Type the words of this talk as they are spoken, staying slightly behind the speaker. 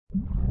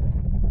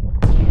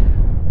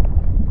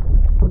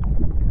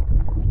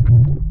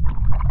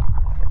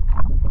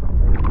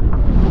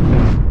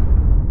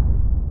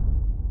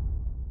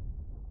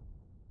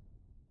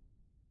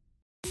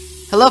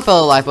Hello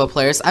fellow Lifeboat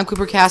players, I'm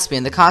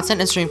Caspian, the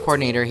content and stream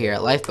coordinator here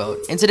at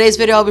Lifeboat. In today's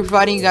video, I'll be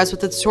providing you guys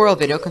with a tutorial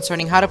video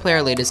concerning how to play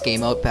our latest game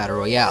mode, Battle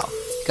Royale.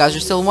 If you guys are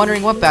still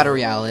wondering what Battle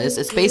Royale is,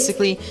 it's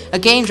basically a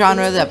game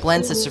genre that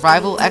blends the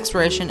survival,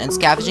 exploration, and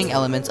scavenging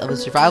elements of a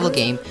survival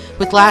game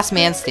with last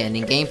man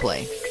standing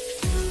gameplay.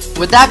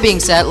 With that being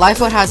said,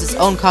 Lifeboat has its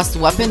own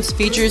custom weapons,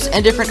 features,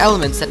 and different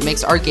elements that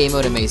makes our game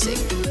mode amazing.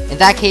 In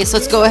that case,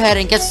 let's go ahead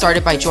and get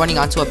started by joining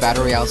onto a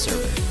Battle Royale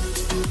server.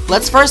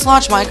 Let's first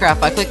launch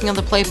Minecraft by clicking on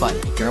the play button.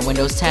 If you're on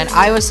Windows 10,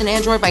 iOS, and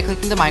Android by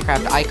clicking the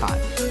Minecraft icon.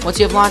 Once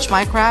you have launched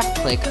Minecraft,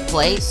 click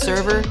play,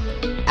 server,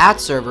 add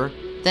server,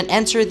 then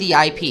enter the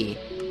IP.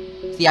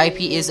 The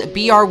IP is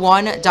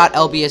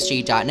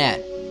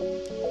br1.lbsg.net.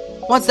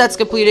 Once that's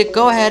completed,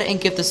 go ahead and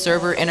give the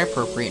server an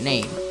appropriate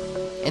name.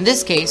 In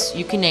this case,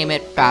 you can name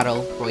it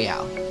Battle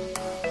Royale.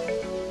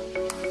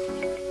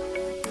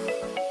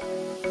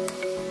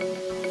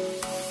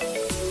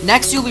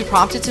 Next, you'll be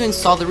prompted to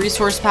install the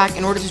resource pack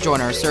in order to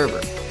join our server.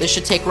 This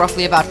should take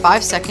roughly about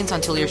 5 seconds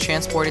until you're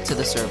transported to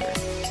the server.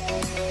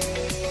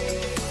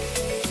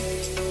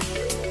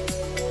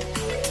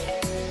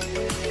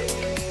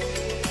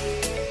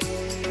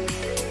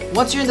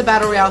 Once you're in the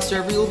Battle Royale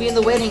server, you'll be in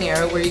the waiting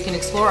area where you can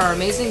explore our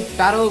amazing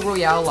Battle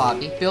Royale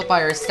lobby built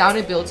by our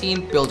astounded build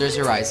team, Builders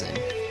Horizon.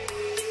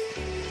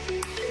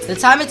 The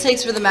time it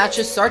takes for the match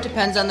to start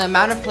depends on the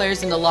amount of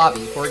players in the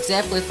lobby. For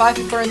example, if 5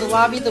 people are in the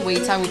lobby, the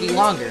wait time will be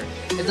longer.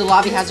 If the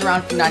lobby has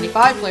around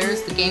 95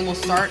 players, the game will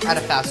start at a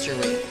faster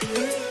rate.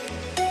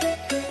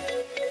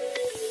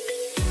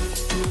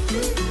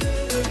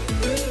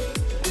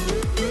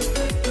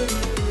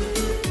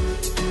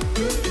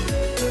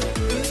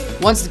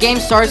 Once the game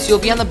starts, you'll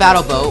be on the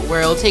battle boat,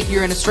 where it'll take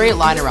you in a straight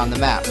line around the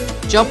map.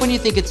 Jump when you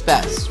think it's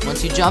best.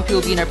 Once you jump,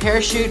 you'll be in a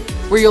parachute,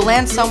 where you'll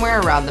land somewhere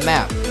around the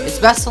map. It's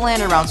best to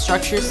land around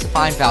structures to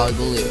find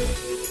valuable loot.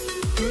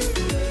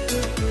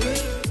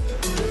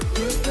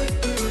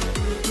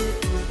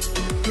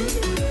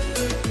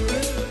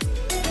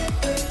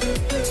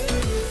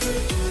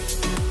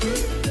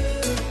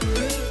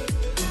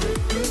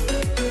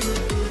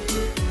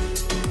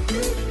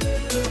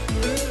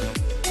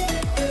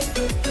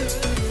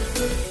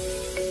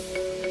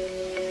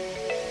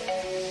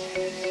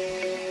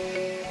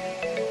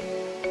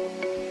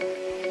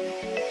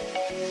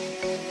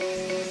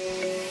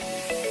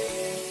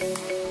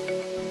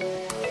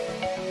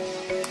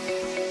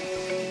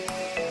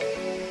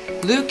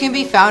 Loot can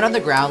be found on the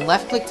ground.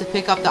 Left click to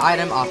pick up the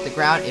item off the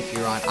ground. If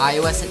you're on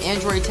iOS and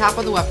Android, tap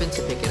on the weapon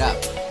to pick it up.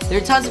 There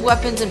are tons of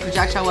weapons and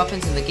projectile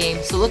weapons in the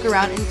game, so look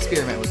around and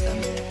experiment with them.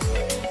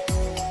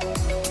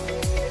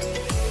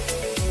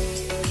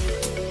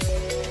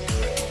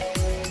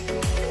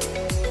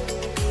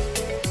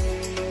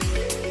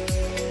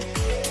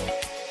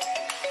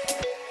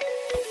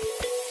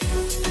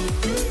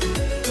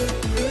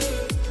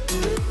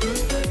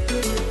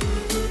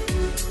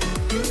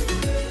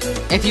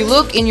 If you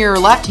look in your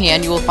left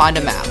hand, you will find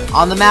a map.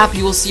 On the map,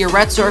 you will see a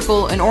red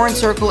circle, an orange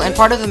circle, and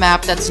part of the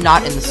map that's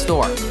not in the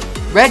storm.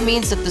 Red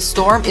means that the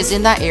storm is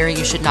in that area,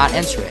 you should not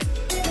enter it.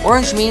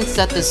 Orange means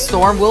that the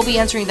storm will be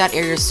entering that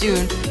area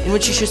soon, in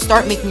which you should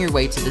start making your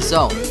way to the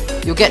zone.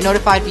 You'll get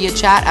notified via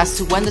chat as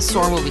to when the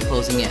storm will be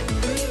closing in.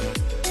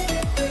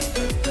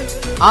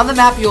 On the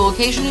map, you'll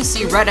occasionally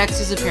see red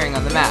X's appearing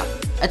on the map.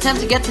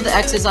 Attempt to get to the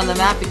X's on the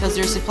map because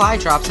there are supply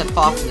drops that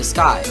fall from the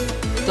sky.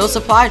 Those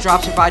supply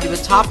drops provide you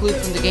with top loot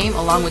from the game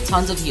along with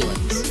tons of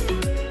healings.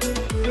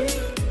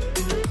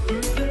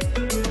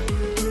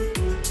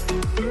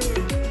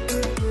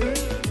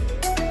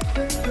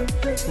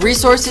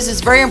 Resources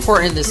is very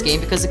important in this game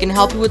because it can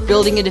help you with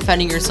building and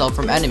defending yourself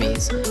from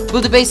enemies.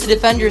 Build a base to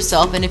defend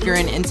yourself, and if you're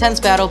in an intense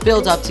battle,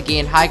 build up to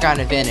gain high ground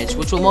advantage,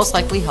 which will most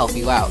likely help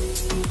you out.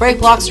 Break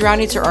blocks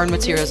around you to earn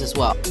materials as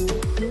well.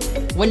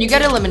 When you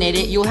get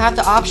eliminated, you'll have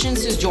the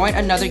options to join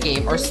another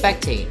game or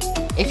spectate.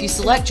 If you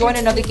select join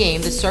another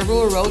game, the server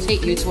will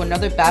rotate you to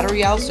another Battle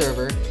Royale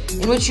server,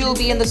 in which you will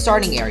be in the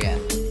starting area.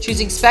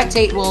 Choosing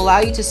spectate will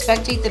allow you to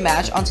spectate the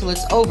match until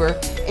it's over,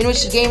 in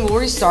which the game will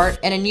restart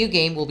and a new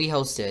game will be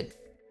hosted.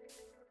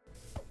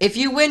 If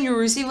you win, you'll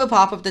receive a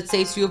pop-up that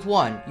states you have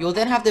won. You will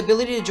then have the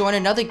ability to join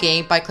another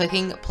game by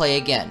clicking play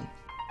again.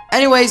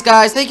 Anyways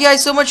guys, thank you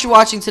guys so much for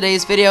watching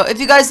today's video. If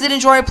you guys did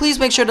enjoy it, please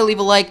make sure to leave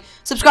a like,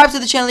 subscribe to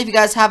the channel if you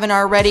guys haven't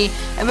already,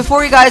 and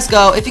before you guys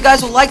go, if you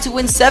guys would like to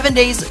win 7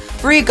 days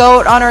free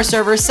GOAT on our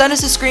server, send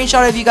us a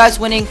screenshot of you guys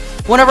winning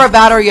one of our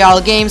Battle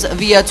Royale games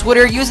via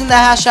Twitter using the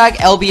hashtag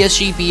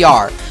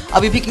LBSGBR.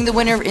 I'll be picking the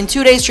winner in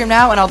 2 days from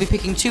now, and I'll be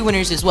picking 2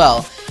 winners as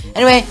well.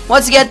 Anyway,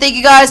 once again, thank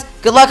you guys,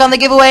 good luck on the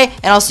giveaway,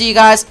 and I'll see you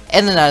guys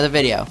in another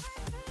video.